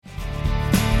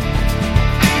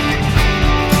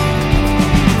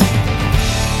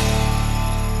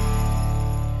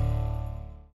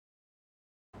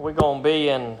We're going to be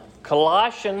in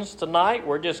Colossians tonight.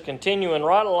 We're just continuing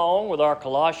right along with our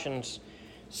Colossians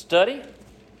study,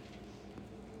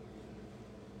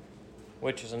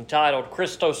 which is entitled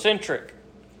Christocentric.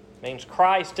 Means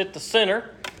Christ at the center.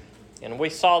 And we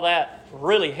saw that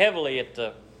really heavily at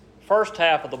the first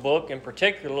half of the book, and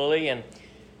particularly in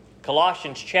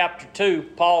Colossians chapter 2.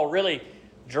 Paul really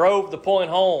drove the point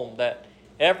home that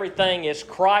everything is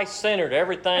Christ-centered.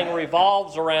 Everything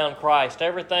revolves around Christ.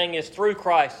 Everything is through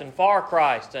Christ and for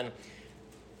Christ. And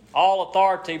all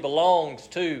authority belongs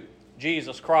to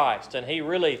Jesus Christ. And he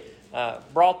really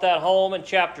brought that home in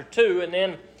chapter 2. And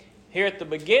then here at the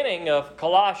beginning of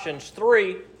Colossians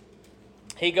 3,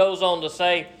 he goes on to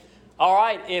say, all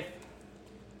right, if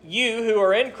you who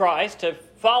are in Christ have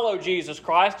followed Jesus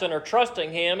Christ and are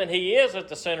trusting Him, and He is at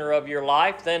the center of your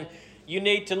life, then you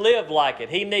need to live like it.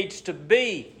 He needs to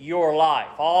be your life.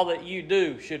 All that you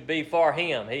do should be for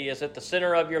Him. He is at the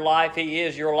center of your life. He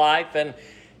is your life, and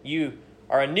you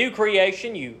are a new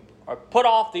creation. You are put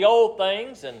off the old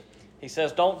things, and he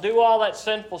says, don't do all that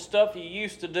sinful stuff you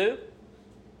used to do.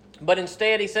 But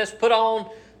instead, he says, put on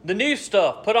the new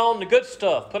stuff, put on the good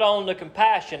stuff, put on the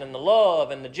compassion and the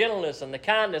love and the gentleness and the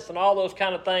kindness and all those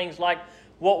kind of things like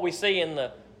what we see in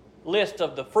the list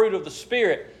of the fruit of the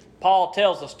Spirit. Paul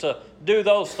tells us to do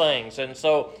those things. And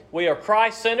so we are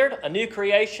Christ-centered, a new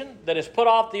creation that has put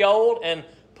off the old and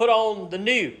put on the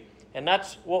new. And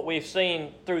that's what we've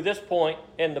seen through this point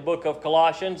in the book of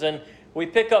Colossians. And we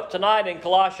pick up tonight in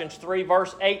Colossians 3,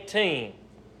 verse 18.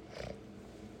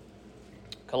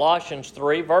 Colossians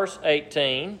 3, verse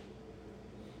 18.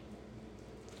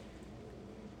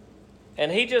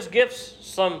 And he just gives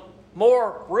some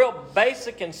more real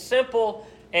basic and simple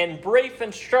and brief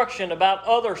instruction about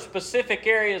other specific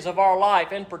areas of our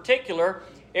life, in particular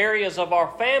areas of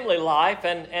our family life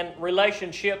and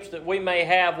relationships that we may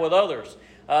have with others.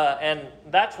 And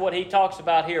that's what he talks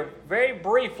about here very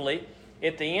briefly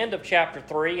at the end of chapter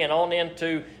 3 and on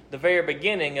into the very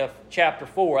beginning of chapter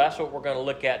 4. That's what we're going to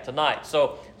look at tonight.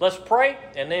 So let's pray,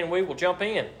 and then we will jump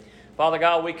in. Father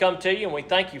God, we come to you and we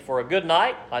thank you for a good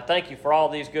night. I thank you for all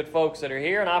these good folks that are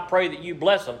here, and I pray that you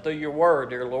bless them through your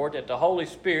word, dear Lord, that the Holy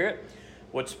Spirit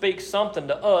would speak something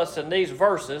to us in these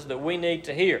verses that we need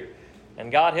to hear.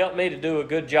 And God, help me to do a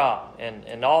good job.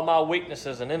 And all my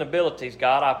weaknesses and inabilities,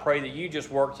 God, I pray that you just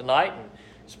work tonight and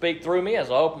speak through me as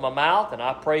I open my mouth, and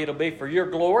I pray it'll be for your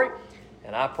glory.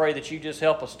 And I pray that you just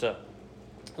help us to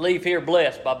leave here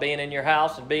blessed by being in your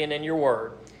house and being in your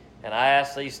word. And I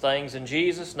ask these things in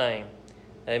Jesus' name.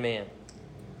 Amen.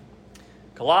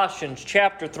 Colossians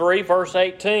chapter 3, verse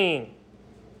 18.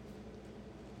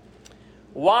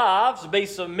 Wives, be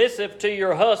submissive to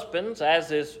your husbands,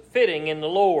 as is fitting in the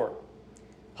Lord.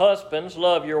 Husbands,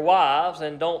 love your wives,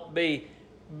 and don't be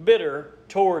bitter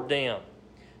toward them.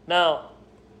 Now,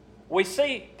 we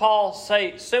see Paul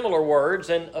say similar words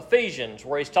in Ephesians,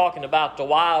 where he's talking about the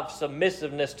wife's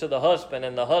submissiveness to the husband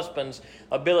and the husband's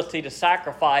ability to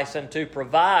sacrifice and to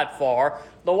provide for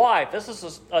the wife. This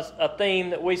is a theme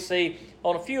that we see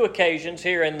on a few occasions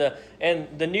here in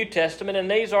the New Testament,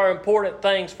 and these are important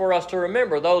things for us to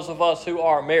remember. Those of us who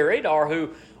are married or who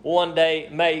one day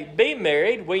may be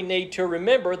married, we need to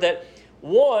remember that,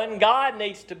 one, God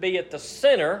needs to be at the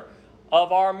center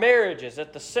of our marriages,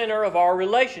 at the center of our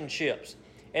relationships.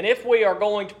 And if we are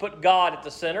going to put God at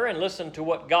the center and listen to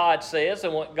what God says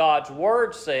and what God's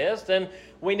Word says, then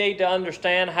we need to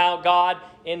understand how God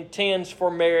intends for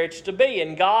marriage to be.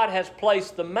 And God has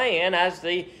placed the man as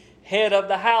the head of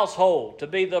the household, to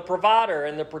be the provider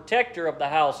and the protector of the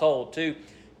household, to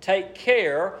take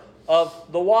care of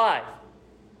the wife.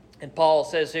 And Paul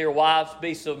says here, wives,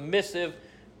 be submissive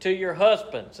to your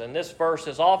husbands. And this verse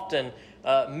is often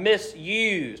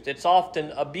misused. It's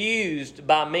often abused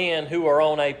by men who are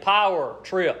on a power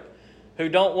trip, who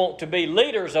don't want to be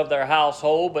leaders of their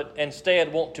household, but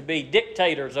instead want to be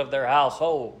dictators of their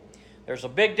household. There's a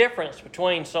big difference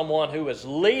between someone who is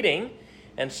leading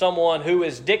and someone who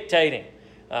is dictating.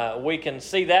 We can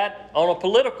see that on a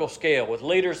political scale with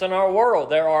leaders in our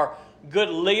world. There are good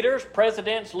leaders,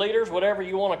 presidents, leaders, whatever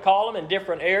you want to call them, in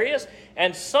different areas,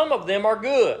 and some of them are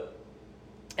good,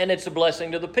 and it's a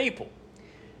blessing to the people.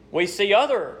 We see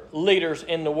other leaders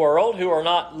in the world who are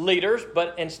not leaders,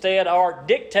 but instead are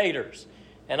dictators.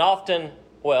 And often,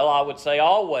 well, I would say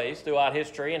always throughout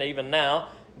history and even now,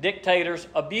 dictators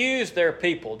abuse their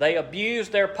people. They abuse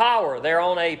their power. They're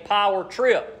on a power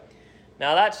trip.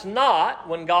 Now, that's not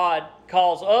when God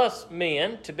calls us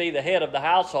men to be the head of the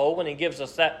household, when He gives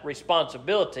us that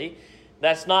responsibility.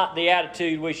 That's not the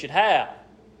attitude we should have.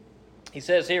 He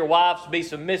says here, wives, be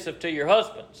submissive to your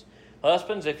husbands.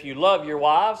 Husbands, if you love your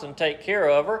wives and take care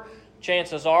of her,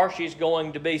 chances are she's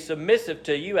going to be submissive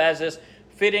to you as is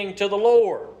fitting to the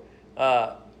Lord.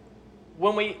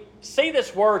 When we see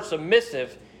this word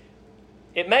submissive,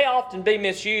 it may often be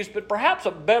misused, but perhaps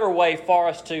a better way for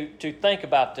us to think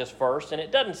about this verse, and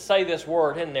it doesn't say this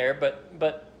word in there,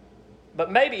 but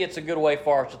maybe it's a good way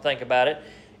for us to think about it,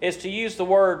 is to use the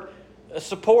word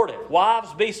supportive.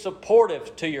 Wives, be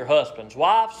supportive to your husbands.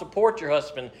 Wives, support your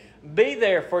husband. Be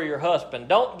there for your husband.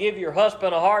 Don't give your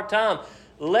husband a hard time.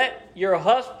 Let your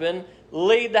husband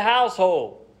lead the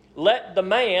household. Let the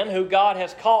man who God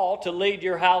has called to lead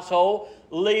your household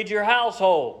lead your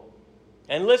household.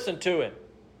 And listen to him.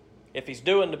 If he's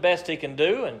doing the best he can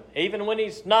do, and even when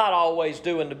he's not always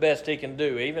doing the best he can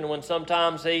do, even when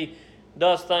sometimes he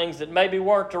does things that maybe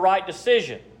weren't the right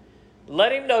decision,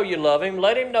 let him know you love him.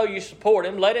 Let him know you support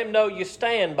him. Let him know you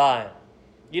stand by him.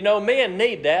 You know, men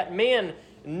need that. Men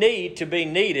need to be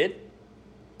needed,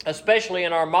 especially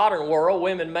in our modern world.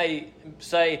 Women may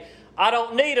say, I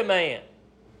don't need a man.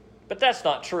 But that's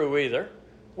not true either.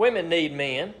 Women need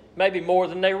men, maybe more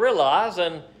than they realize,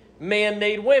 and men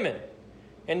need women.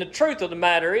 And the truth of the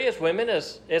matter is, women,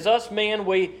 as us men,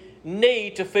 we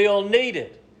need to feel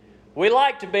needed. We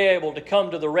like to be able to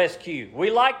come to the rescue.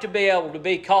 We like to be able to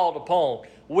be called upon.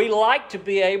 We like to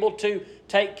be able to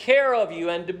take care of you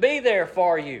and to be there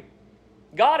for you.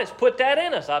 God has put that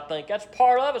in us, I think. That's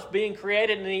part of us being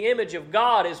created in the image of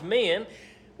God as men.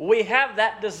 We have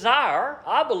that desire,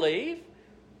 I believe.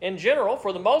 In general,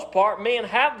 for the most part, men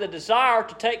have the desire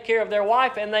to take care of their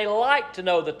wife, and they like to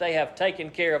know that they have taken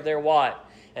care of their wife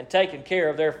and taken care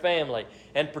of their family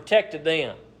and protected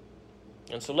them.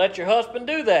 And so let your husband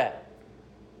do that.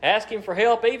 Ask him for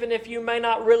help even if you may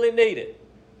not really need it.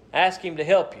 Ask him to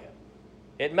help you.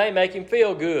 It may make him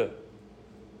feel good.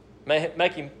 May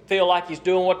make him feel like he's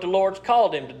doing what the Lord's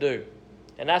called him to do.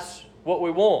 And that's what we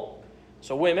want.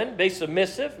 So women, be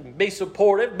submissive, be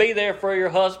supportive, be there for your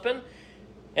husband,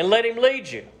 and let him lead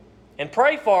you. And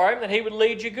pray for him that he would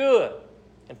lead you good.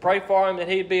 And pray for him that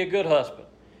he'd be a good husband.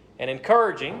 And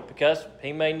encourage him, because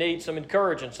he may need some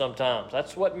encouraging sometimes.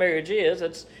 That's what marriage is.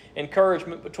 It's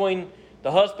encouragement between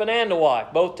the husband and the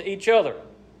wife, both to each other.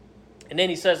 And then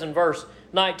he says in verse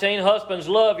 19, husbands,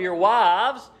 love your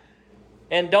wives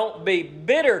and don't be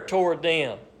bitter toward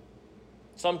them.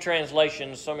 Some of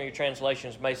your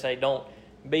translations may say don't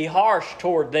be harsh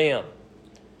toward them.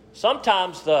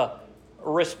 Sometimes the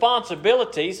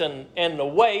responsibilities and the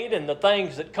weight and the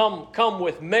things that come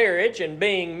with marriage and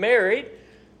being married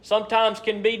sometimes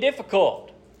can be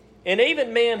difficult. And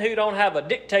even men who don't have a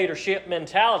dictatorship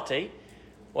mentality,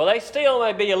 well, they still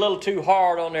may be a little too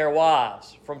hard on their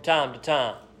wives from time to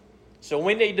time. So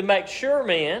we need to make sure,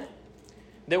 men,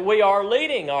 that we are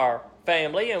leading our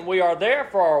family and we are there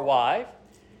for our wife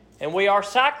and we are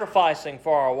sacrificing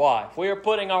for our wife. We are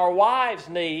putting our wife's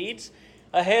needs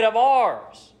ahead of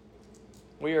ours.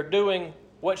 We are doing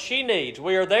what she needs.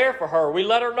 We are there for her. We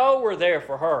let her know we're there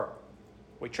for her.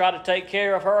 We try to take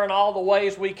care of her in all the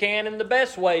ways we can, in the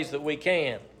best ways that we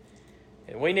can.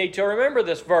 And we need to remember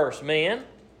this verse, men.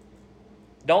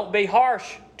 Don't be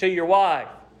harsh to your wife.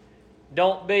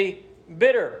 Don't be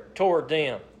bitter toward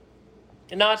them.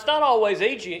 And now, it's not always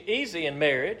easy in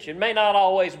marriage. It may not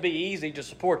always be easy to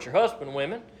support your husband,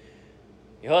 women.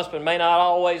 Your husband may not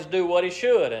always do what he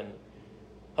should. And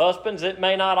husbands, it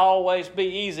may not always be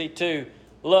easy to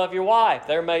love your wife.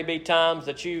 There may be times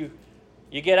that you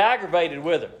get aggravated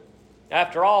with her.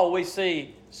 After all, we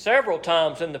see several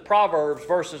times in the Proverbs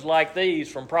verses like these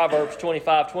from Proverbs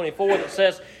 25:24 that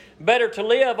says, better to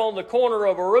live on the corner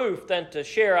of a roof than to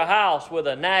share a house with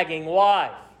a nagging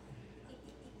wife.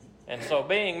 And so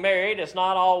being married is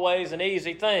not always an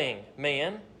easy thing,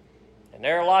 men. And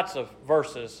there are lots of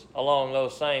verses along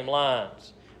those same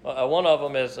lines. One of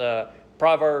them is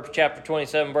Proverbs chapter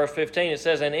 27, verse 15. It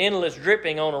says, an endless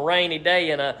dripping on a rainy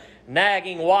day and a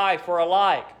nagging wife are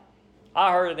alike.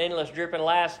 I heard an endless dripping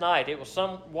last night. It was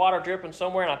some water dripping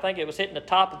somewhere, and I think it was hitting the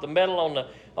top of the metal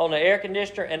on the air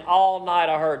conditioner, and all night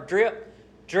I heard drip,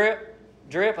 drip,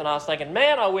 drip, and I was thinking,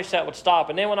 man, I wish that would stop.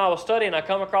 And then when I was studying, I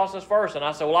come across this verse, and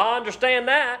I said, well, I understand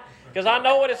that, because I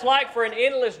know what it's like for an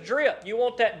endless drip. You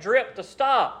want that drip to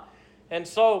stop. And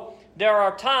so there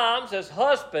are times as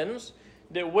husbands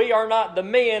that we are not the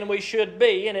men we should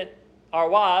be, and our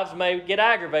wives may get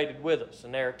aggravated with us.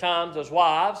 And there are times as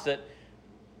wives that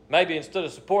maybe instead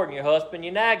of supporting your husband,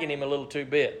 you're nagging him a little too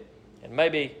bit. And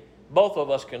maybe both of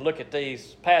us can look at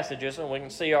these passages and we can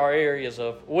see our areas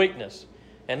of weakness.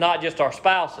 And not just our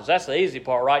spouses. That's the easy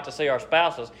part, right? To see our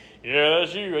spouses. Yeah,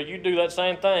 that's you. You do that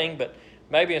same thing. But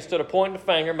maybe instead of pointing the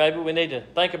finger, maybe we need to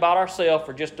think about ourselves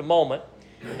for just a moment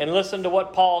and listen to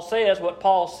what Paul says. What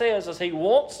Paul says is he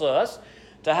wants us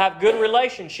to have good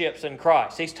relationships in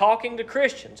Christ. He's talking to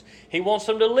Christians. He wants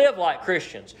them to live like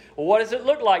Christians. Well, what does it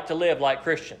look like to live like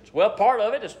Christians? Well, part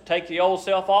of it is take the old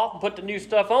self off and put the new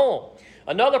stuff on.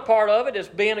 Another part of it is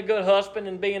being a good husband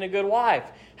and being a good wife,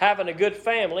 having a good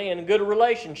family and good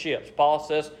relationships. Paul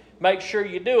says, make sure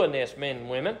you're doing this, men and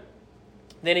women.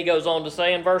 Then he goes on to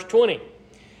say in verse 20,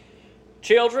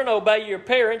 children, obey your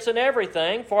parents in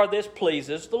everything, for this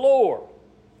pleases the Lord.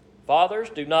 Fathers,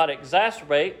 do not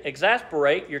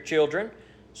exasperate your children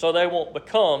so they won't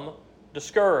become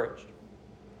discouraged.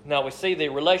 Now we see the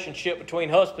relationship between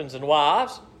husbands and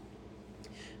wives.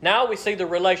 Now we see the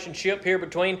relationship here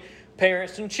between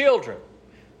parents and children.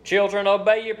 Children,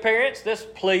 obey your parents. This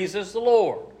pleases the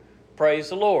Lord. Praise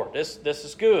the Lord. This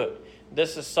is good.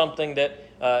 This is something that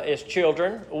as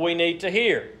children we need to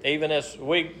hear. Even as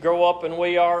we grow up and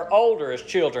we are older as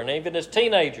children, even as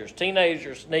teenagers.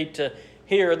 Teenagers need to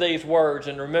hear these words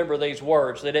and remember these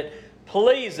words, that it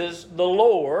pleases the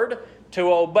Lord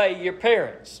to obey your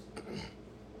parents.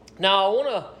 Now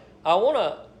I want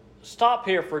to stop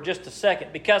here for just a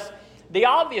second, because the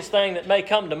obvious thing that may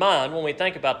come to mind when we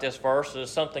think about this verse is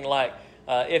something like,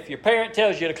 if your parent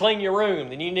tells you to clean your room,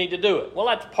 then you need to do it. Well,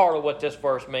 that's part of what this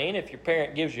verse means. If your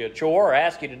parent gives you a chore or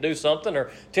asks you to do something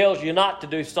or tells you not to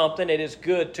do something, it is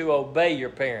good to obey your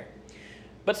parent.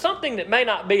 But something that may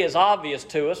not be as obvious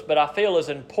to us, but I feel is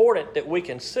important that we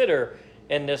consider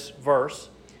in this verse,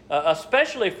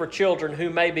 especially for children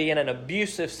who may be in an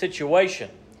abusive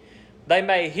situation. They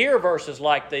may hear verses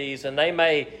like these and they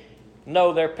may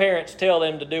know their parents tell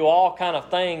them to do all kind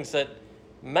of things that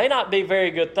may not be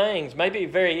very good things, may be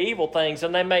very evil things,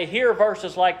 and they may hear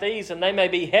verses like these and they may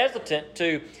be hesitant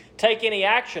to take any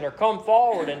action or come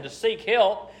forward and to seek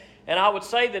help. And I would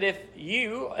say that if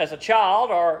you, as a child,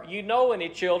 or you know any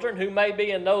children who may be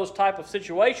in those type of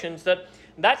situations,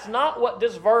 that's not what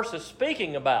this verse is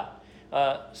speaking about.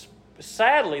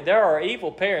 Sadly, there are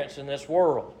evil parents in this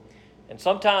world. And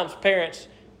sometimes parents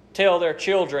tell their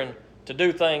children to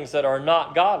do things that are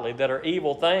not godly, that are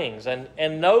evil things. And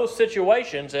in those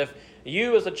situations, if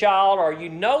you as a child or you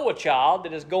know a child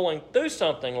that is going through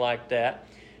something like that,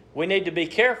 we need to be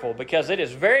careful, because it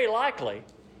is very likely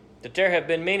that there have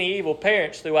been many evil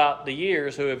parents throughout the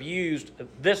years who have used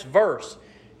this verse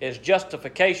as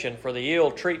justification for the ill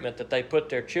treatment that they put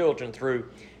their children through.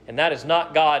 And that is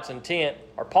not God's intent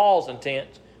or Paul's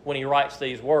intent when he writes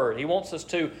these words. He wants us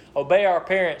to obey our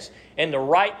parents in the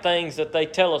right things that they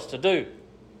tell us to do.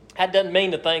 That doesn't mean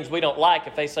the things we don't like.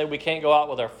 If they say we can't go out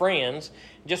with our friends,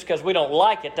 just because we don't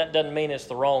like it, that doesn't mean it's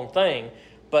the wrong thing.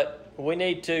 But we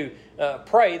need to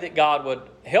pray that God would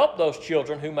help those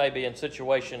children who may be in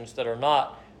situations that are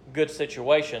not good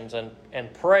situations,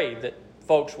 and pray that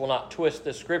folks will not twist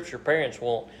this scripture, parents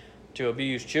want, to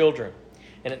abuse children.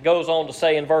 And it goes on to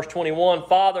say in verse 21,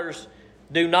 fathers,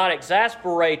 do not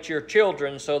exasperate your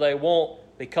children so they won't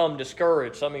become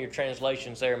discouraged. Some of your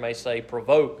translations there may say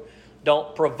provoke.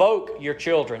 Don't provoke your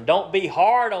children. Don't be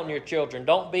hard on your children.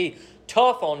 Don't be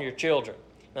tough on your children.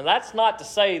 Now that's not to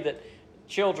say that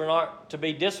children aren't to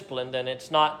be disciplined, and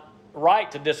it's not right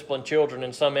to discipline children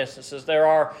in some instances. There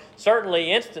are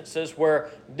certainly instances where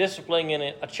disciplining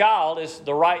a child is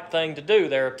the right thing to do.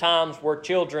 There are times where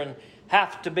children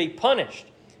have to be punished.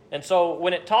 And so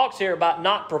when it talks here about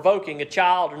not provoking a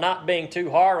child or not being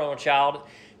too hard on a child,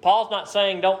 Paul's not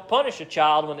saying don't punish a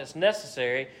child when it's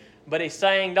necessary, but he's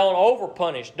saying don't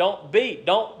over-punish, don't beat,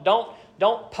 don't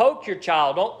poke your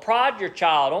child, don't prod your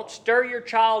child, don't stir your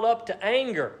child up to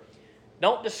anger.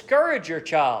 Don't discourage your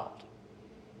child.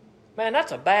 Man,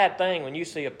 that's a bad thing when you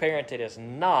see a parent that is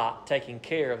not taking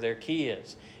care of their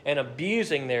kids and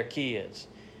abusing their kids.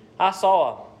 I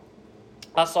saw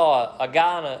a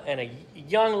guy and a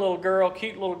young little girl,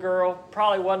 cute little girl,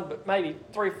 probably wasn't but maybe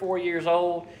 3-4 years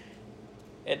old,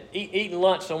 eating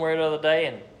lunch somewhere the other day,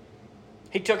 and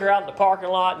he took her out in the parking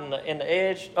lot in the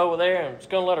edge over there and was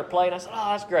going to let her play. And I said,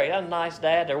 oh, that's great. That's nice,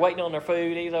 Dad. They're waiting on their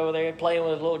food. He's over there playing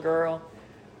with his little girl.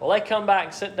 Well, they come back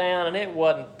and sit down, and it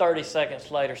wasn't 30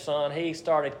 seconds later, son, he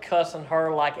started cussing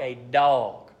her like a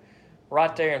dog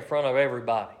right there in front of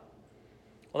everybody.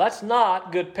 Well, that's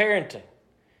not good parenting.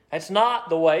 That's not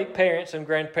the way parents and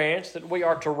grandparents that we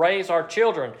are to raise our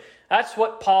children. That's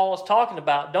what Paul is talking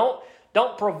about.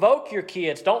 Don't provoke your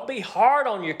kids. Don't be hard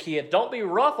on your kids. Don't be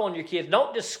rough on your kids.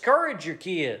 Don't discourage your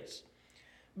kids.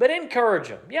 But encourage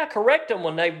them. Yeah, correct them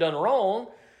when they've done wrong,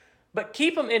 but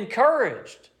keep them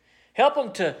encouraged. Help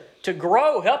them to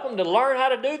grow. Help them to learn how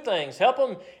to do things. Help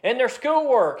them in their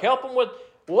schoolwork. Help them with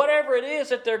whatever it is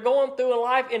that they're going through in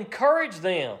life. Encourage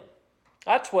them.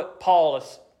 That's what Paul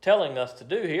is telling us to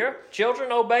do here.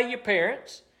 Children, obey your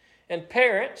parents. And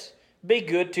parents, be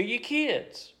good to your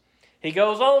kids. He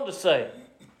goes on to say,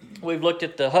 we've looked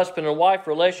at the husband and wife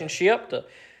relationship, the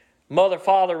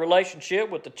mother-father relationship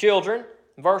with the children.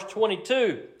 Verse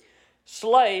 22,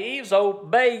 slaves,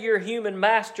 obey your human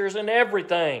masters in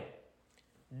everything.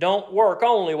 Don't work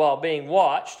only while being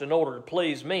watched in order to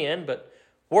please men, but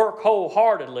work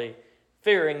wholeheartedly,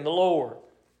 fearing the Lord.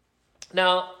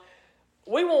 Now,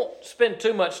 we won't spend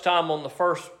too much time on the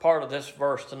first part of this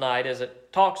verse tonight as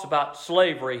it talks about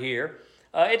slavery here.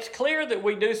 It's clear that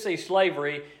we do see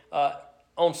slavery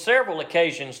on several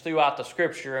occasions throughout the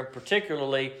Scripture, and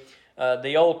particularly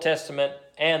the Old Testament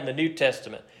and the New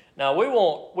Testament. Now, we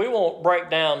won't break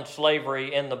down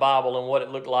slavery in the Bible and what it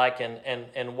looked like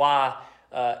and why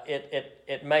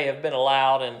it may have been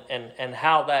allowed and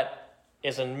how that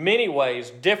is in many ways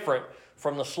different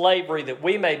from the slavery that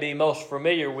we may be most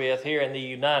familiar with here in the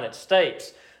United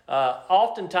States.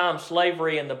 Oftentimes,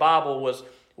 slavery in the Bible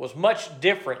was much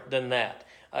different than that.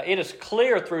 It is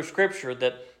clear through Scripture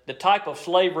that the type of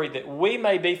slavery that we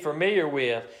may be familiar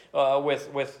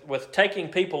with taking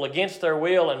people against their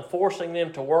will and forcing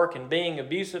them to work and being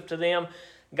abusive to them,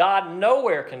 God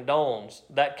nowhere condones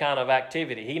that kind of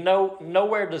activity. He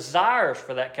nowhere desires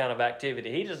for that kind of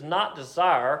activity. He does not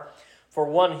desire for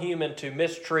one human to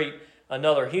mistreat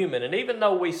another human. And even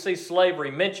though we see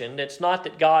slavery mentioned, it's not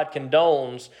that God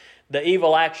condones the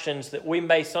evil actions that we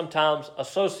may sometimes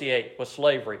associate with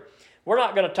slavery. We're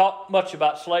not going to talk much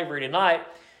about slavery tonight.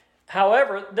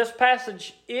 However, this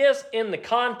passage is in the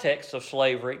context of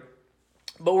slavery,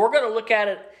 but we're going to look at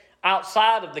it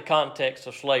outside of the context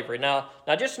of slavery. Now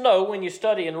just know when you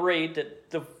study and read that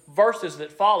the verses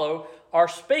that follow are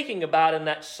speaking about in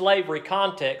that slavery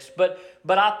context, but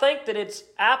I think that it's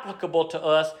applicable to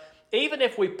us. Even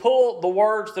if we pull the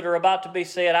words that are about to be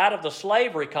said out of the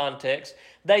slavery context,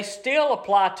 they still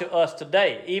apply to us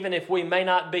today, even if we may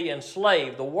not be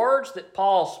enslaved. The words that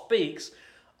Paul speaks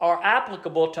are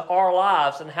applicable to our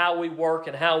lives and how we work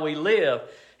and how we live.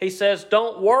 He says,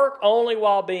 don't work only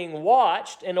while being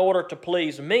watched in order to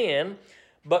please men,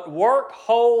 but work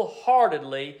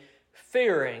wholeheartedly,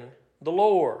 fearing the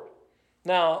Lord.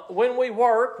 Now, when we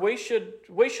work, we should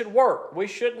work. We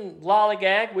shouldn't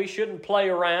lollygag. We shouldn't play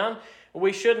around.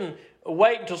 We shouldn't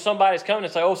wait until somebody's coming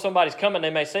and say, oh, somebody's coming.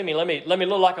 They may see me. Let me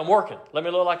look like I'm working. Let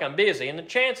me look like I'm busy. And the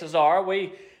chances are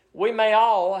we may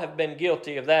all have been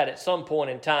guilty of that at some point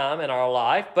in time in our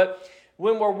life. But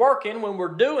when we're working, when we're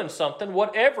doing something,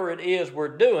 whatever it is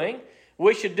we're doing,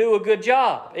 we should do a good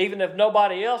job. Even if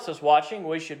nobody else is watching,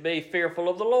 we should be fearful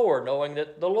of the Lord, knowing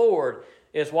that the Lord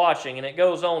is watching. And it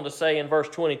goes on to say in verse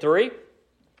 23,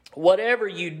 whatever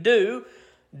you do,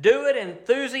 do it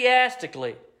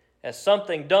enthusiastically as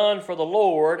something done for the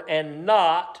Lord and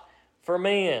not for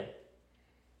men.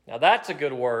 Now that's a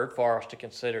good word for us to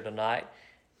consider tonight.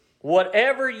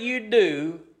 Whatever you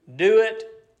do, do it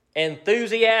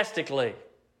enthusiastically.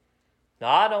 Now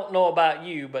I don't know about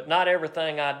you, but not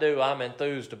everything I do I'm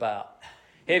enthused about.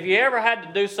 Have you ever had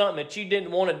to do something that you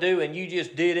didn't want to do and you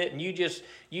just did it and you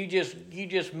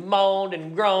just moaned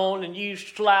and groaned and you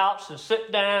slouched and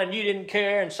sit down and you didn't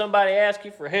care and somebody asked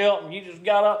you for help and you just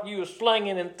got up and you were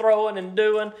slinging and throwing and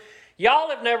doing? Y'all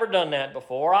have never done that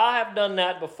before. I have done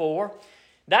that before.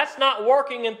 That's not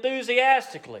working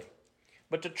enthusiastically.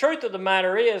 But the truth of the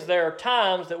matter is there are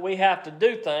times that we have to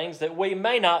do things that we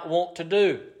may not want to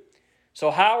do.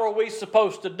 So how are we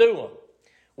supposed to do them?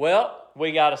 Well,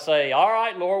 we got to say, all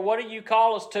right, Lord, what do you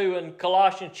call us to in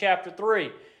Colossians chapter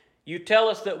 3? You tell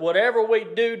us that whatever we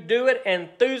do, do it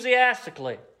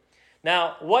enthusiastically.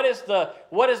 Now, what is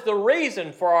the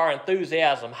reason for our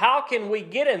enthusiasm? How can we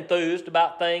get enthused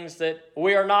about things that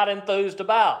we are not enthused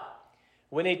about?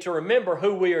 We need to remember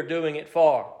who we are doing it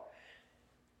for.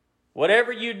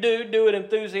 Whatever you do, do it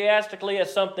enthusiastically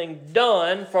as something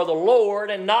done for the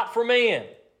Lord and not for men.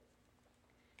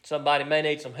 Somebody may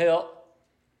need some help.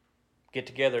 Get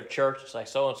together at church and say,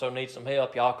 so-and-so needs some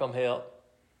help. Y'all come help.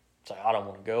 Say, I don't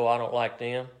want to go. I don't like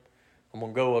them. I'm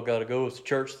going to go. I've got to go. It's a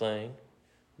church thing.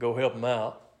 Go help them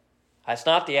out. That's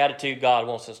not the attitude God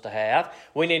wants us to have.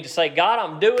 We need to say, God,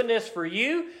 I'm doing this for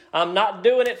you. I'm not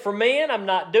doing it for men. I'm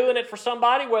not doing it for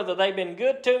somebody, whether they've been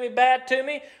good to me, bad to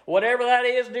me, whatever that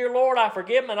is, dear Lord, I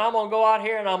forgive them, and I'm going to go out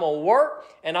here and I'm going to work,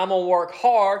 and I'm going to work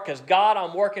hard because, God,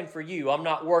 I'm working for you. I'm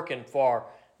not working for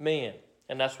men.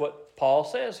 And that's what Paul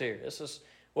says here. This is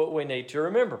what we need to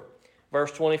remember.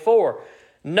 Verse 24,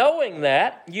 knowing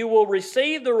that you will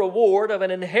receive the reward of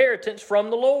an inheritance from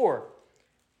the Lord.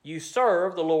 You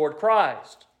serve the Lord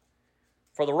Christ.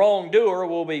 For the wrongdoer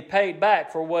will be paid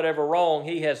back for whatever wrong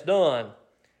he has done,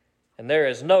 and there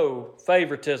is no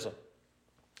favoritism.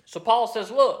 So Paul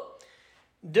says, look,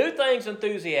 do things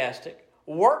enthusiastic,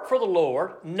 work for the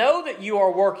Lord, know that you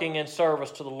are working in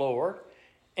service to the Lord,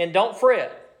 and don't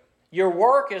fret. Your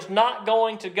work is not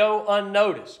going to go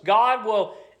unnoticed. God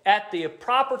will, at the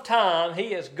proper time,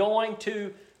 He is going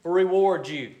to reward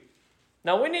you.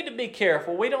 Now, we need to be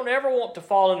careful. We don't ever want to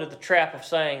fall into the trap of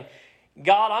saying,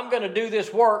 God, I'm going to do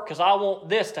this work because I want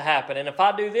this to happen. And if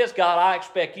I do this, God, I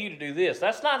expect you to do this.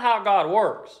 That's not how God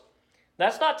works.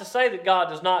 That's not to say that God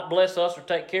does not bless us or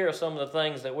take care of some of the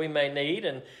things that we may need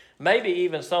and maybe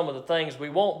even some of the things we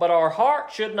want. But our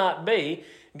heart should not be,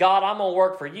 God, I'm going to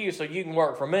work for you so you can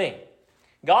work for me.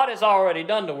 God has already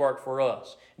done the work for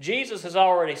us. Jesus has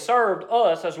already served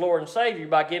us as Lord and Savior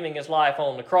by giving His life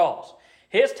on the cross.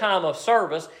 His time of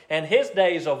service and His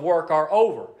days of work are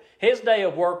over. His day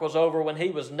of work was over when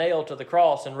He was nailed to the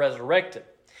cross and resurrected.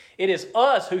 It is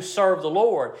us who serve the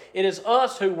Lord. It is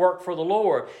us who work for the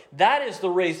Lord. That is the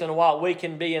reason why we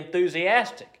can be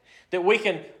enthusiastic, that we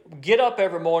can get up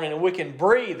every morning and we can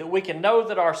breathe, that we can know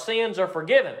that our sins are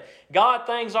forgiven. God,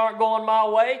 things aren't going my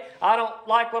way. I don't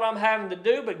like what I'm having to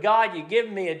do, but God, you've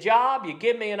given me a job. You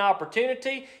give me an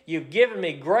opportunity. You've given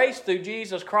me grace through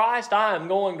Jesus Christ. I am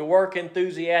going to work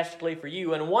enthusiastically for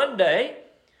you. And one day,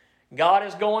 God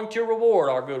is going to reward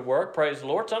our good work. Praise the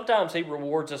Lord. Sometimes He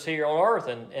rewards us here on earth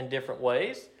in different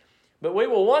ways. But we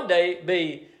will one day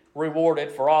be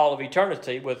rewarded for all of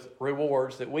eternity with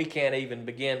rewards that we can't even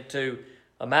begin to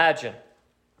imagine.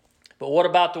 But what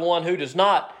about the one who does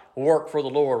not work for the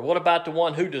Lord? What about the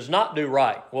one who does not do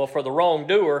right? Well, for the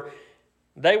wrongdoer,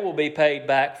 they will be paid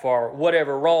back for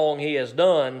whatever wrong he has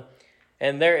done,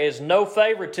 and there is no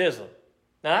favoritism.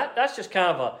 Now, that's just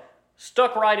kind of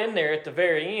stuck right in there at the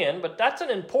very end, but that's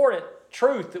an important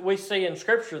truth that we see in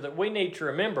Scripture that we need to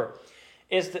remember,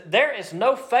 is that there is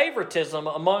no favoritism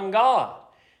among God.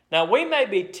 Now, we may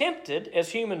be tempted as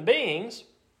human beings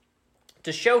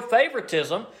to show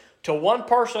favoritism to one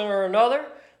person or another.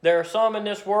 There are some in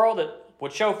this world that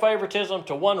would show favoritism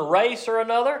to one race or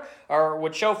another, or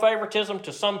would show favoritism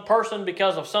to some person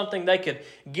because of something they could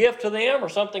give to them or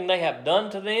something they have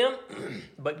done to them.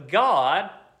 But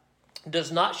God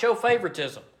does not show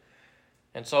favoritism.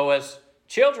 And so as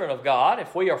children of God,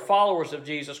 if we are followers of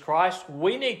Jesus Christ,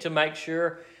 we need to make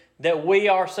sure that we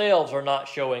ourselves are not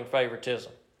showing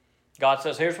favoritism. God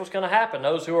says, here's what's going to happen.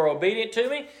 Those who are obedient to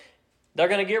me, they're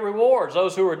going to get rewards.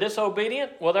 Those who are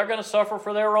disobedient, well, they're going to suffer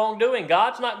for their wrongdoing.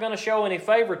 God's not going to show any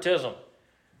favoritism.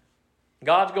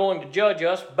 God's going to judge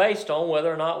us based on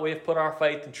whether or not we have put our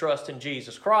faith and trust in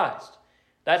Jesus Christ.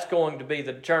 That's going to be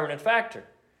the determining factor.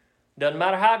 Doesn't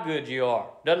matter how good you are.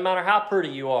 Doesn't matter how pretty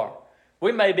you are.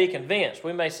 We may be convinced.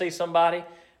 We may see somebody,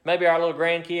 maybe our little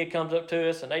grandkid comes up to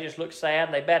us and they just look sad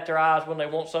and they bat their eyes when they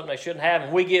want something they shouldn't have,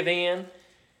 and we give in,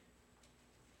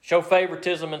 show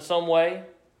favoritism in some way,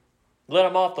 let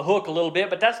them off the hook a little bit,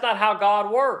 but that's not how God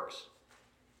works.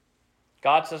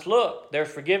 God says, look, there's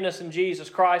forgiveness in Jesus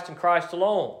Christ and Christ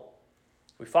alone.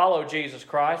 We follow Jesus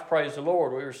Christ, praise the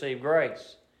Lord, we receive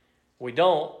grace. We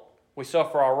don't, we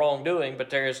suffer our wrongdoing, but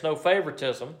there is no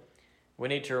favoritism. We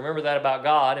need to remember that about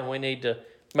God, and we need to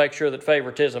make sure that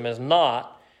favoritism is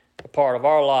not a part of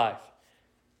our life.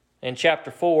 In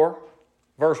chapter 4,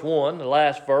 verse 1, the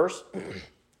last verse,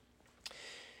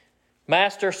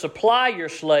 Master, supply your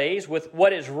slaves with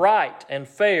what is right and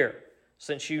fair,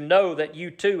 since you know that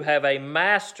you too have a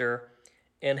master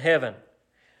in heaven.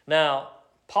 Now,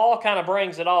 Paul kind of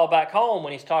brings it all back home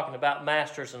when he's talking about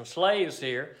masters and slaves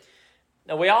here.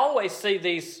 Now, we always see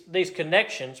these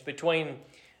connections between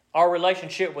our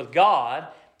relationship with God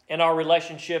and our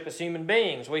relationship as human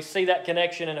beings. We see that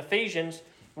connection in Ephesians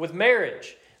with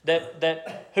marriage.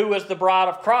 That who is the bride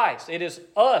of Christ? It is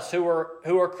us who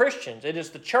are Christians. It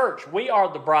is the church. We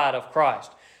are the bride of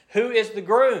Christ. Who is the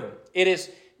groom? It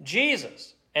is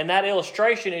Jesus. And that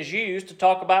illustration is used to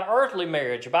talk about earthly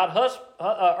marriage, about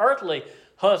earthly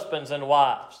husbands and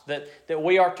wives. That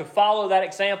we are to follow that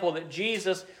example that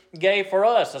Jesus gave for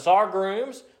us. As our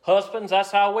grooms, husbands, that's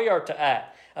how we are to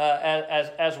act.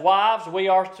 As wives, we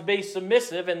are to be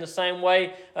submissive in the same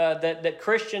way that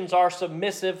Christians are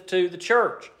submissive to the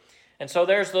church. And so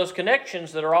there's those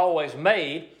connections that are always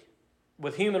made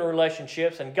with human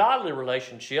relationships and godly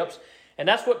relationships. And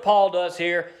that's what Paul does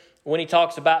here when he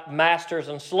talks about masters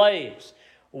and slaves.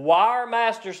 Why are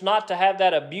masters not to have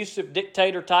that abusive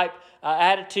dictator type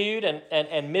attitude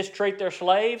and mistreat their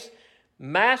slaves?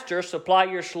 Masters, supply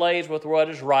your slaves with what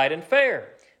is right and fair,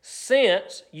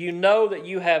 since you know that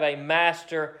you have a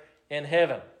master in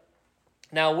heaven.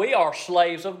 Now, we are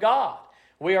slaves of God.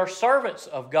 We are servants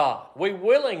of God. We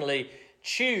willingly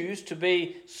choose to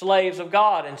be slaves of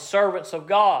God and servants of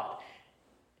God.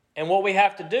 And what we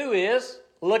have to do is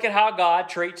look at how God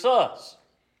treats us.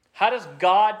 How does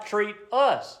God treat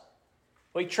us?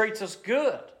 Well, He treats us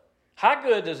good. How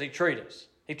good does He treat us?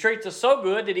 He treats us so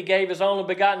good that He gave His only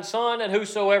begotten Son, and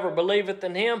whosoever believeth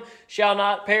in Him shall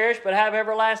not perish but have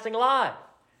everlasting life.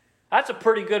 That's a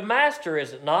pretty good master,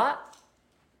 is it not?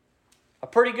 A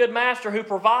pretty good master who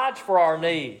provides for our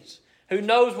needs, who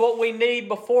knows what we need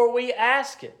before we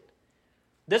ask it.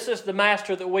 This is the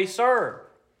master that we serve.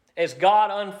 Is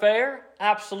God unfair?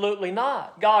 Absolutely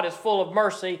not. God is full of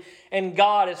mercy and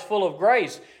God is full of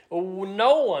grace.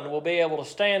 No one will be able to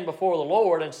stand before the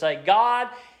Lord and say, God,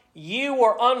 you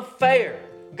were unfair.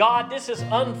 God, this is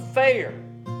unfair.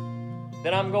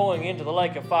 Then I'm going into the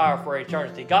lake of fire for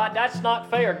eternity. God, that's not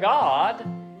fair. God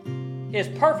is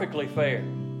perfectly fair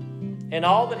in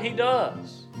all that He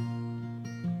does.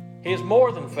 He is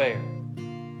more than fair.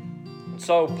 And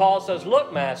so Paul says,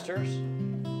 look, masters,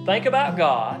 think about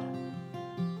God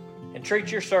and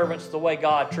treat your servants the way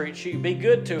God treats you. Be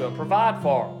good to them. Provide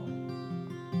for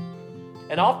them.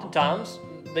 And oftentimes,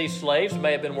 these slaves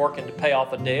may have been working to pay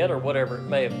off a debt or whatever it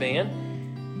may have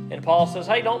been. And Paul says,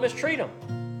 hey, don't mistreat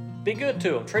them. Be good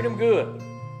to them. Treat them good.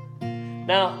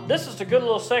 Now, this is a good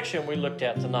little section we looked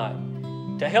at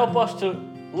tonight to help us to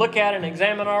look at and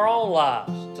examine our own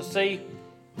lives, to see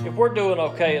if we're doing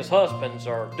okay as husbands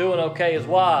or doing okay as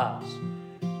wives.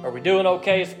 Are we doing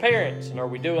okay as parents, and are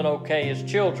we doing okay as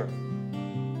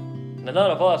children? Now,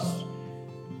 none of us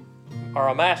are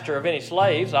a master of any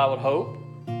slaves, I would hope.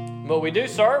 But we do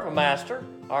serve a master,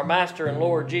 our master and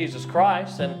Lord Jesus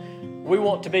Christ, and we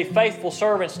want to be faithful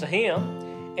servants to Him.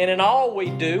 And in all we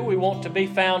do, we want to be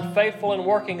found faithful and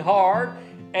working hard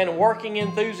and working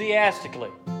enthusiastically.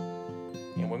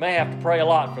 And we may have to pray a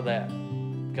lot for that,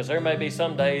 because there may be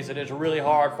some days that it's really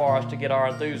hard for us to get our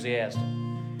enthusiasm.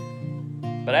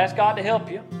 But ask God to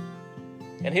help you,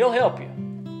 and He'll help you.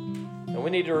 And we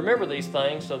need to remember these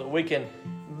things so that we can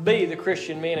be the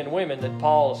Christian men and women that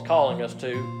Paul is calling us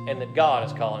to and that God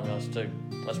is calling us to.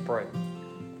 Let's pray.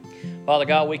 Father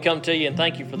God, we come to You and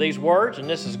thank You for these words, and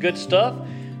this is good stuff.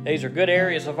 These are good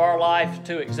areas of our life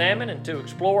to examine and to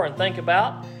explore and think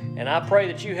about. And I pray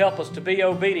that You help us to be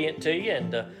obedient to You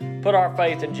and to put our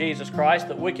faith in Jesus Christ,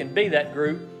 that we can be that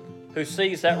group who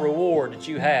sees that reward that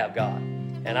You have, God.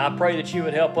 And I pray that You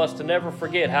would help us to never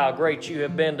forget how great You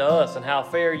have been to us and how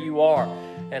fair You are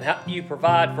and how You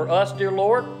provide for us, dear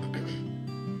Lord.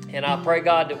 And I pray,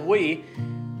 God, that we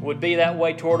would be that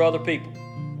way toward other people,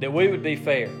 that we would be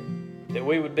fair, that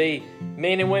we would be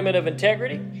men and women of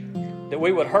integrity, that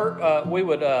we would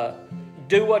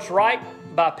do what's right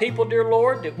by people, dear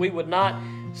Lord, that we would not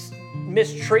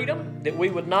mistreat them, that we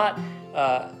would not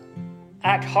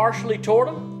act harshly toward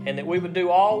them, and that we would do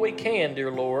all we can, dear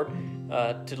Lord,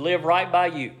 to live right by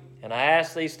You. And I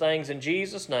ask these things in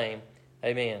Jesus' name.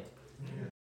 Amen.